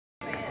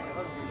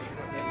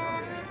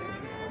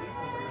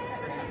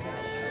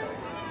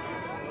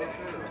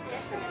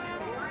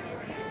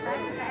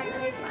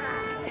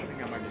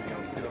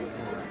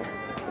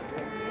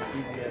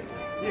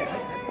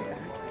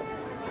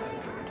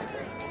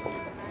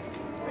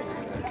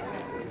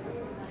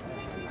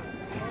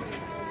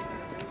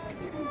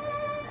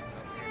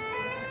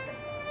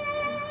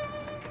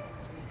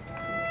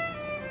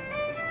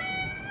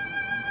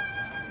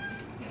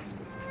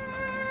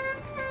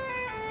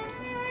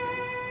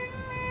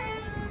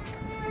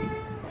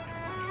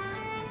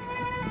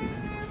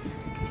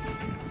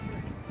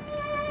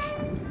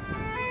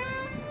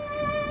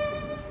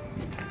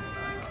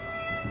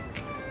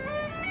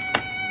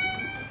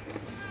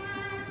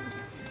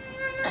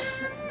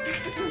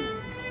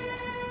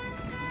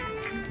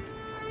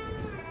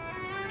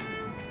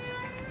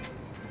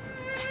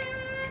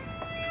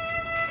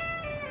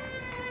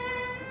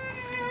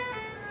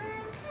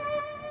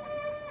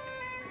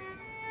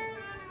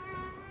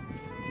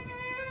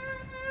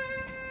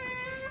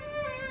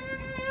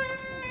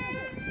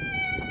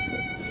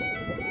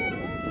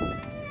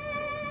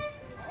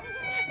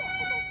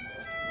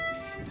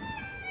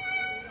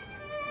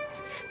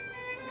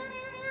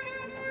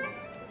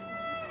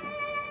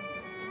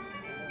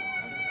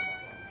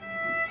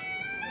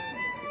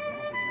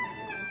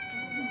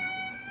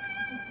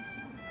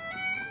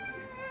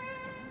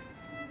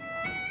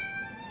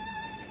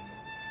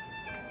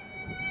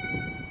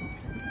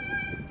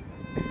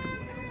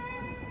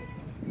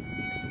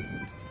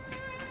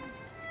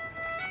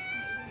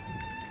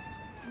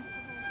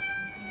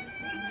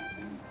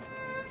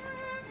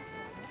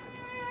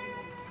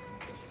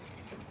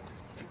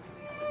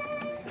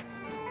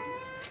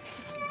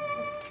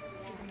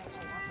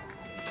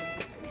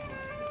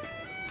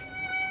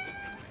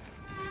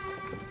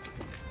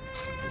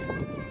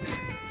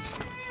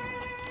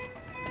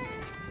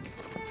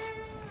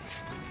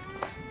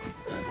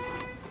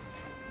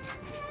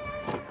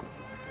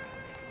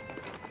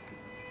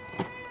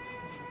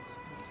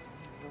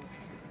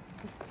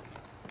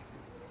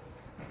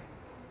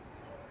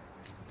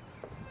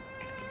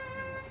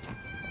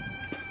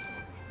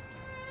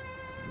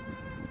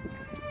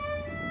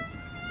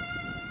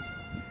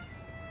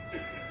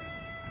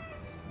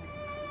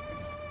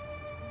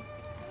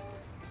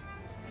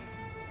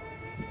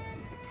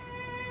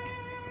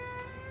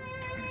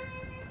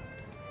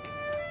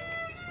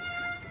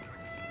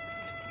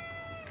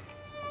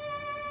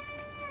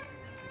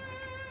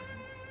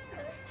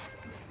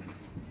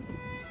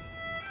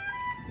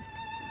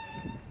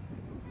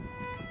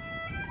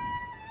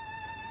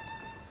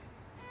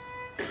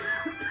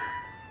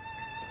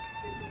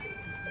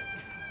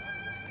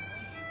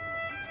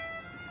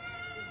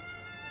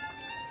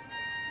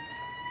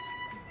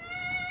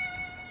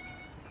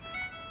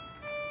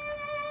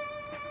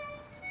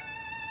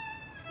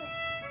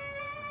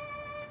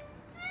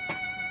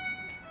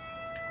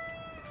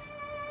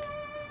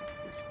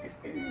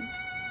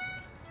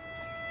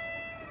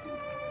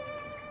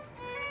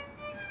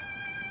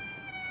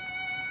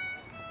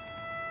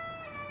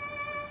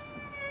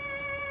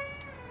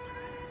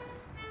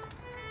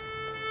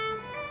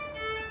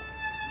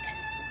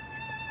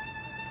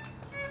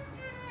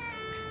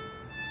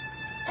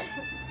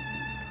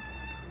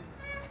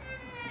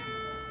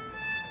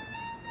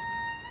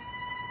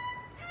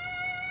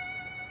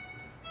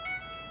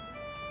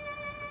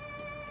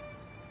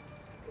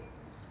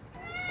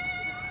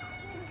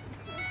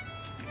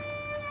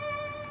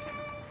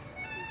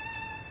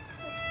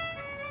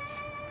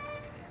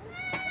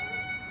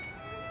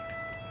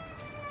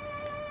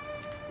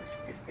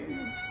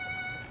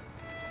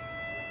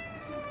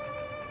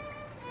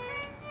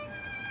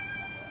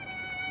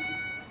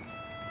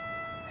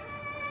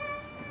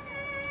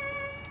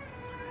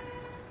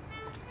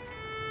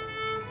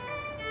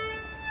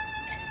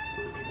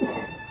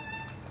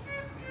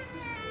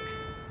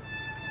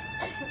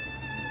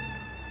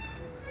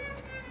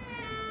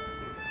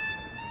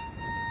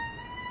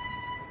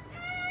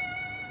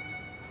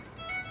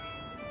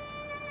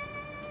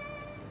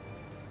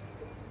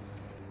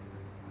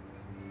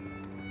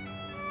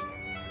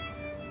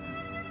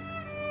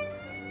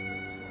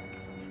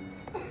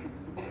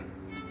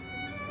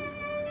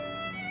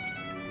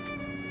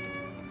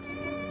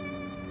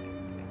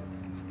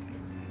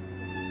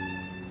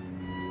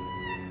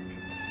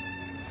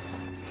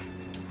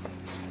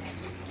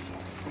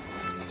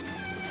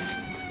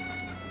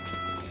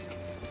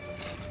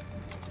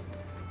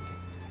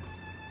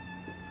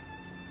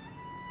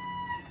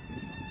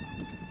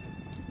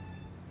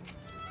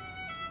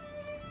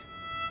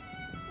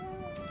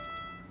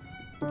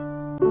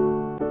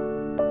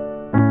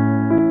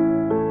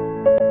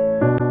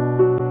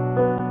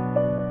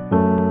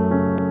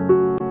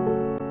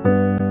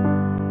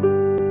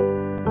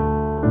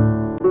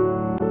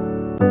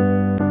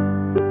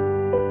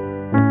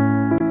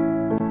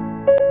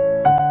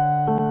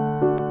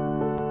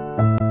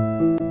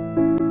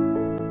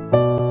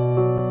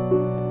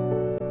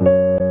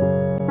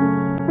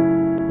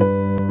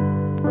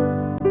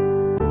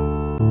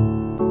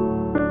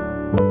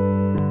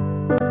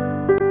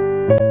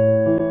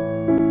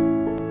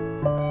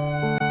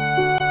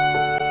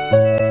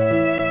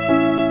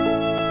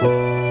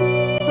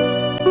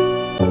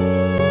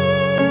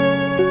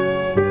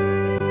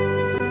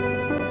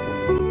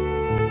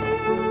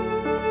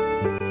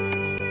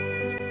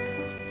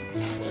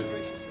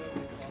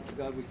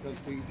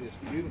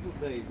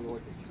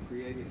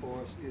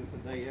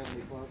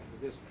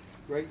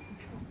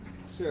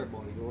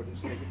Ceremony, Lord,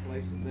 that's taking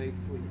place today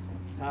between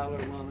Tyler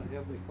and Lana,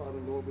 Heavenly Father,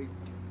 Lord, we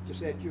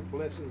just ask your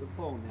blessings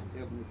upon them,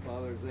 Heavenly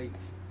Father, as they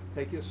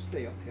take a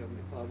step,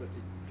 Heavenly Father,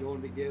 to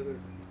join together,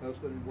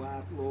 husband and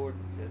wife, Lord,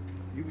 that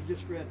you would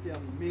just grant them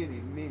many,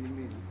 many,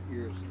 many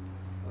years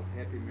of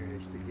happy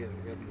marriage together,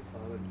 Heavenly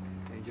Father,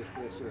 and just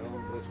bless their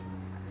own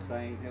blessed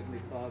saying,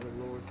 Heavenly Father,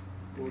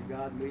 Lord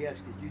God, and we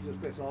ask that you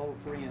just bless all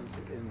the friends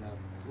and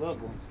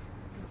loved ones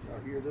that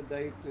are here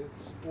today to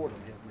support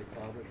them, Heavenly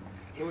Father.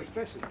 Lord,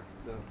 especially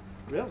the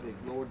relatives,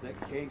 Lord,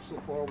 that came so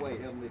far away,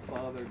 Heavenly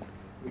Father.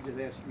 We just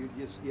ask you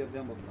just give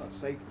them a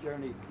safe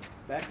journey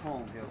back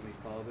home, Heavenly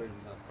Father. And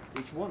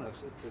each one of us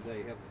today,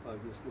 Heavenly Father,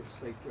 just give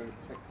a safe journey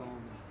back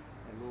home.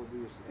 And Lord, we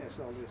just ask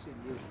all this in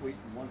your sweet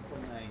and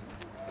wonderful name.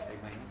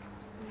 Amen.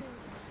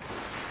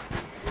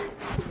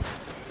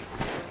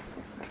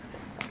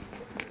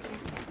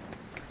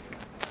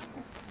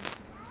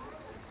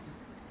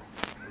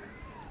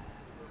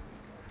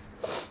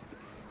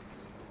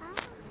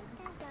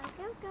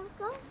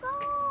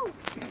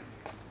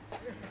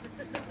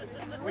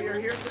 We are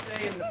here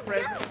today in the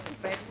presence of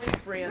family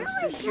and friends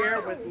to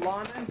share with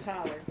Lana and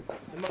Tyler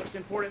the most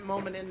important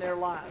moment in their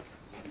lives.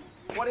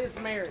 What is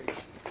marriage?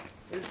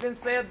 It has been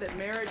said that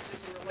marriage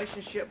is a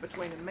relationship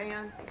between a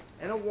man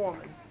and a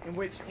woman in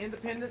which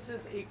independence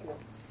is equal,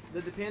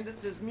 the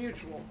dependence is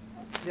mutual,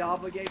 the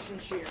obligation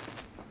shared.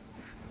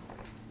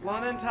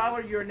 Lana and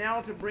Tyler, you are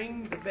now to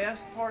bring the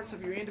best parts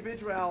of your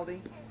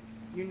individuality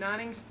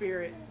uniting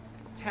spirit,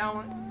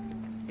 talent,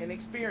 and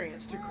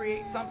experience to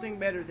create something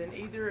better than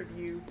either of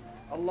you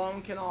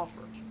alone can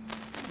offer.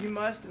 You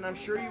must, and I'm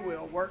sure you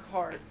will, work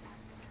hard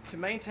to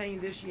maintain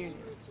this union.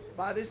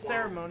 By this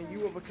ceremony, you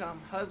will become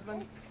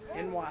husband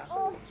and wife.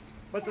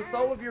 But the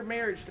soul of your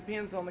marriage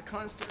depends on the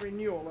constant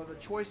renewal of the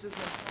choices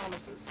and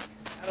promises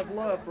out of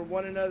love for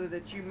one another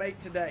that you make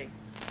today.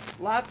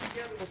 Life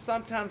together will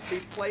sometimes be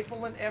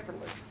playful and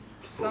effortless,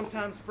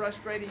 sometimes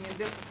frustrating and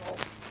difficult.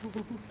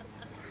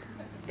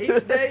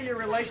 Each day your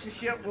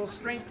relationship will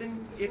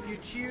strengthen if you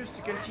choose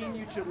to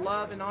continue to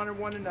love and honor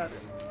one another.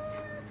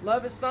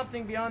 Love is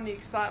something beyond the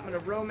excitement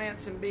of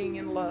romance and being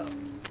in love.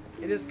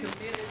 It is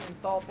committed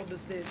and thoughtful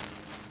decision.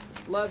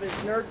 Love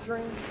is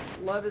nurturing.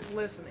 Love is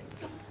listening.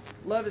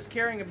 Love is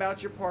caring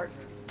about your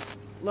partner.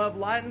 Love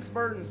lightens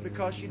burdens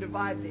because you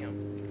divide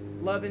them.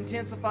 Love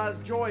intensifies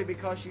joy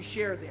because you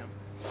share them.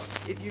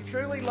 If you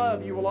truly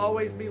love, you will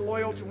always be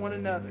loyal to one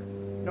another.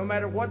 No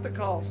matter what the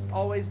cost,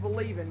 always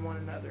believe in one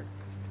another.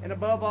 And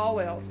above all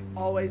else,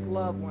 always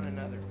love one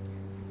another.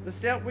 The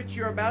step which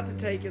you are about to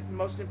take is the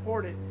most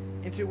important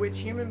into which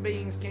human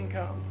beings can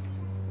come.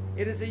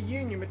 It is a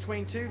union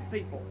between two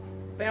people,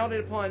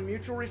 founded upon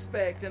mutual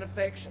respect and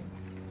affection.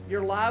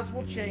 Your lives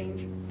will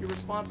change, your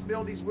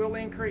responsibilities will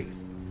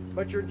increase,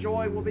 but your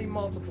joy will be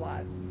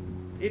multiplied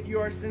if you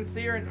are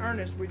sincere and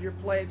earnest with your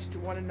pledge to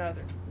one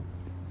another.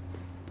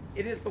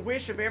 It is the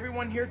wish of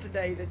everyone here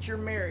today that your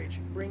marriage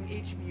bring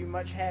each of you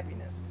much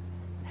happiness.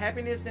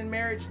 Happiness in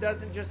marriage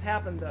doesn't just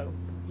happen, though.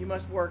 You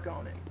must work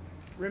on it.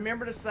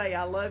 Remember to say,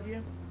 I love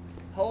you.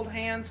 Hold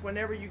hands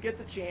whenever you get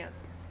the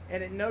chance,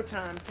 and at no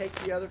time take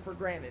the other for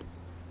granted.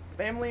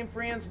 Family and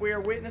friends, we are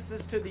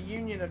witnesses to the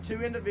union of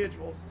two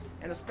individuals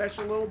and a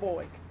special little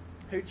boy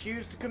who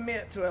choose to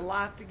commit to a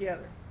life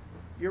together.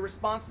 Your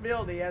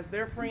responsibility as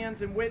their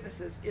friends and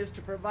witnesses is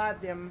to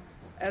provide them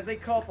as a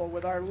couple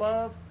with our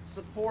love,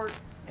 support,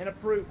 and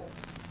approval.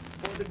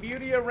 For the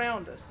beauty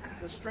around us,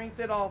 the strength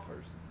it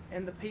offers,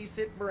 and the peace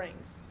it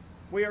brings.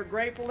 We are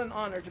grateful and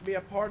honored to be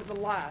a part of the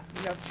life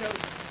you have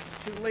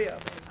chosen to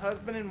live as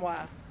husband and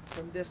wife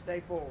from this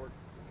day forward.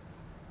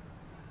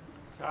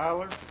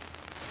 Tyler,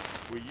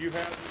 will you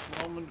have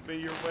this woman to be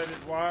your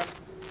wedded wife,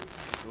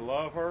 to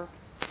love her,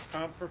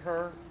 comfort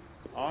her,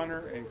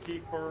 honor and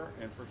keep her,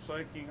 and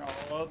forsaking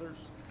all others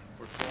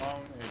for so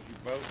long as you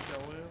both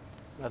shall live?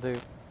 I do.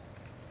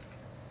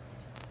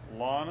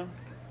 Lana,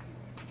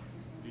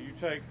 do you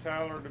take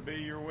Tyler to be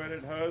your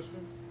wedded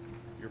husband,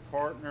 your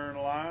partner in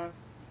life,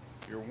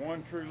 your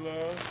one true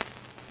love?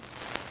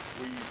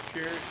 Will you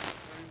cherish the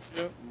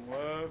friendship and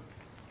love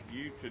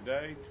you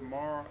today,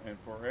 tomorrow, and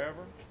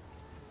forever?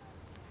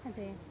 I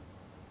do.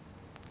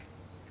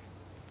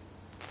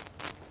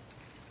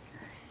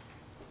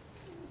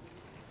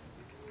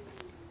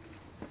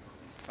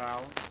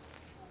 Tyler,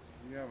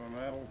 do you have a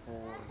medal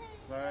for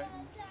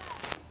Satan?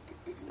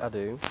 I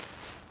do.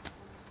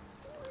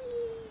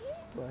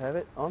 Do I have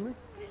it on me?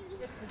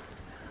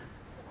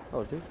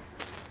 Oh, I do.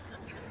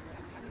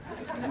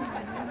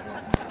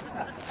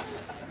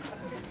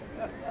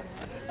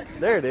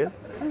 There it is. Is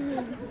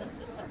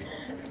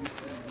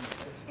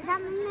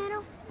that my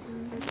medal?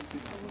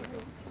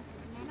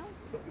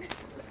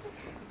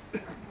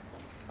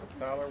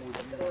 Tyler, would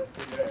you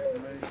repeat after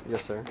me?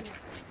 Yes, sir.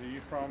 Do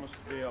you promise to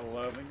be a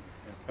loving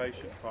and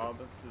patient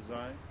father to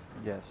Zane?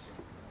 Yes.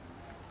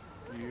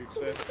 Do you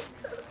accept him?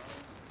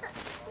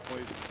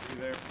 Always be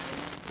there for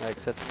him? I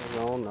accept him as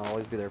my own and I'll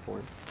always be there for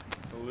him.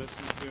 To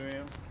listen to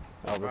him?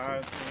 I'll listen.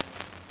 Advise him?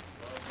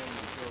 Love him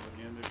until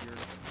the end of your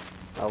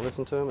life? I'll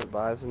listen to him,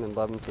 advise him, and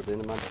love him to the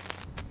end of my day.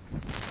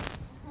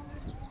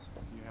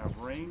 You have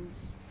rings?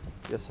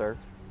 Yes, sir.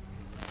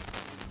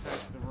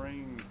 Take the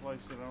ring and place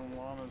it on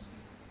Lana's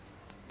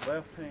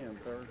left hand,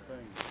 third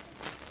finger.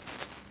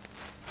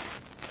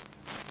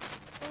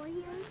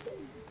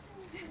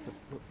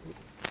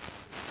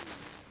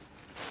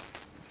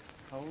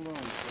 Hold on,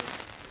 sir.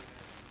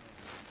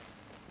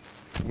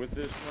 With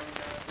this ring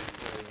I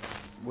do wed.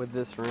 With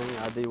this ring,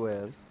 I do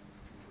wed.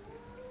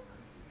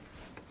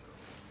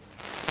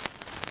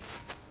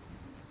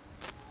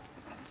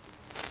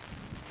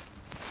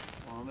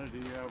 Lana, do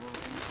you have a ring?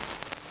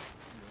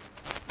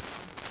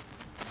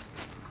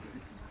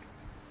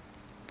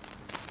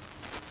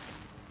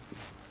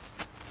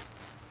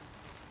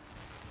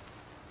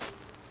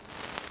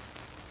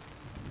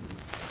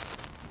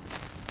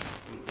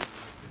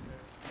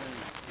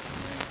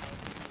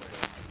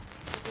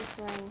 This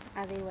ring,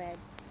 I do wed.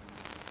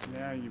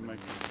 Now you make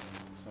the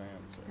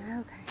sound, sir.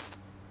 Okay.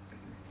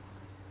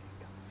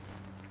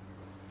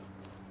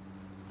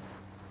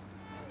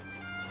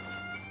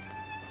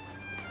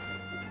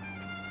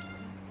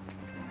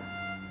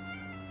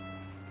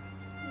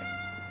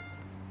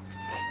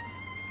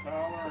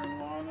 Tyler and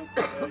Lana,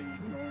 today you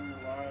join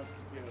your lives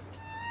together.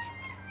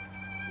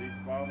 These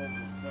bottles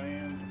of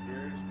sand,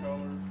 various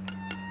colors,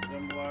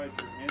 symbolize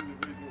your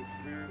individual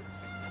spirits,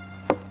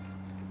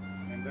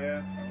 and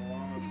that of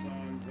Lana's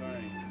son,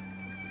 Zane.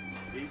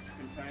 Each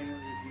container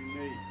is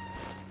unique,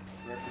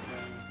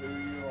 representing who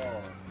you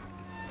are.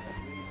 As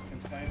these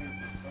containers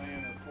of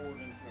sand are poured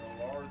into a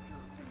larger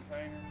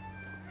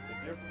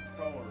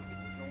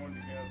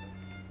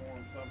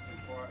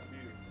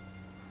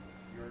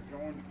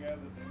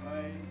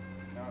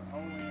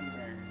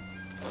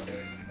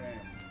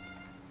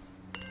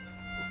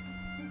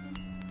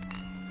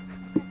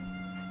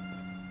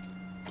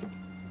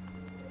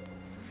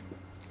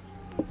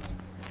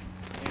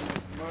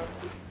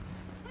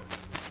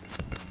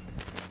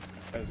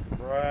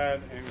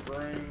bride and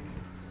groom,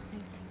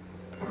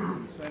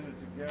 consented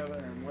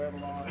together in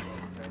wedlock,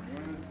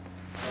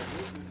 have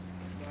witnessed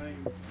the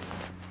same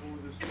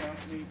for this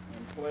company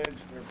and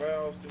pledged their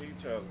vows to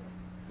each other.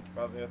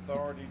 By the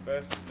authority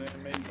vested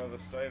in me by the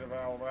state of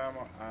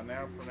Alabama, I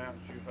now pronounce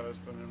you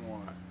husband and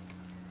wife.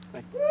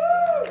 Thank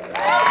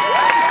you.